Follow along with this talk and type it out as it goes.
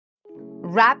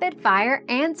Rapid fire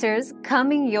answers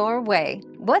coming your way.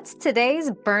 What's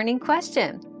today's burning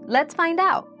question? Let's find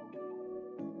out.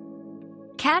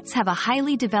 Cats have a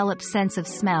highly developed sense of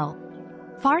smell,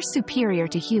 far superior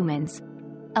to humans,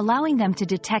 allowing them to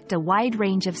detect a wide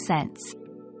range of scents.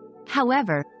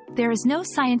 However, there is no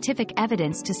scientific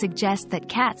evidence to suggest that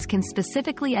cats can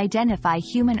specifically identify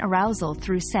human arousal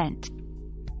through scent.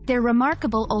 Their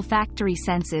remarkable olfactory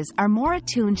senses are more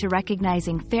attuned to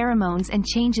recognizing pheromones and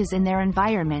changes in their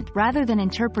environment rather than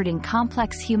interpreting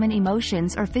complex human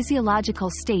emotions or physiological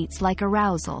states like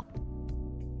arousal.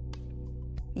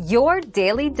 Your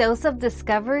daily dose of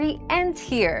discovery ends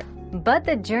here, but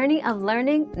the journey of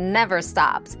learning never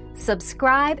stops.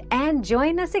 Subscribe and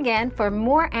join us again for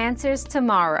more answers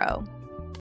tomorrow.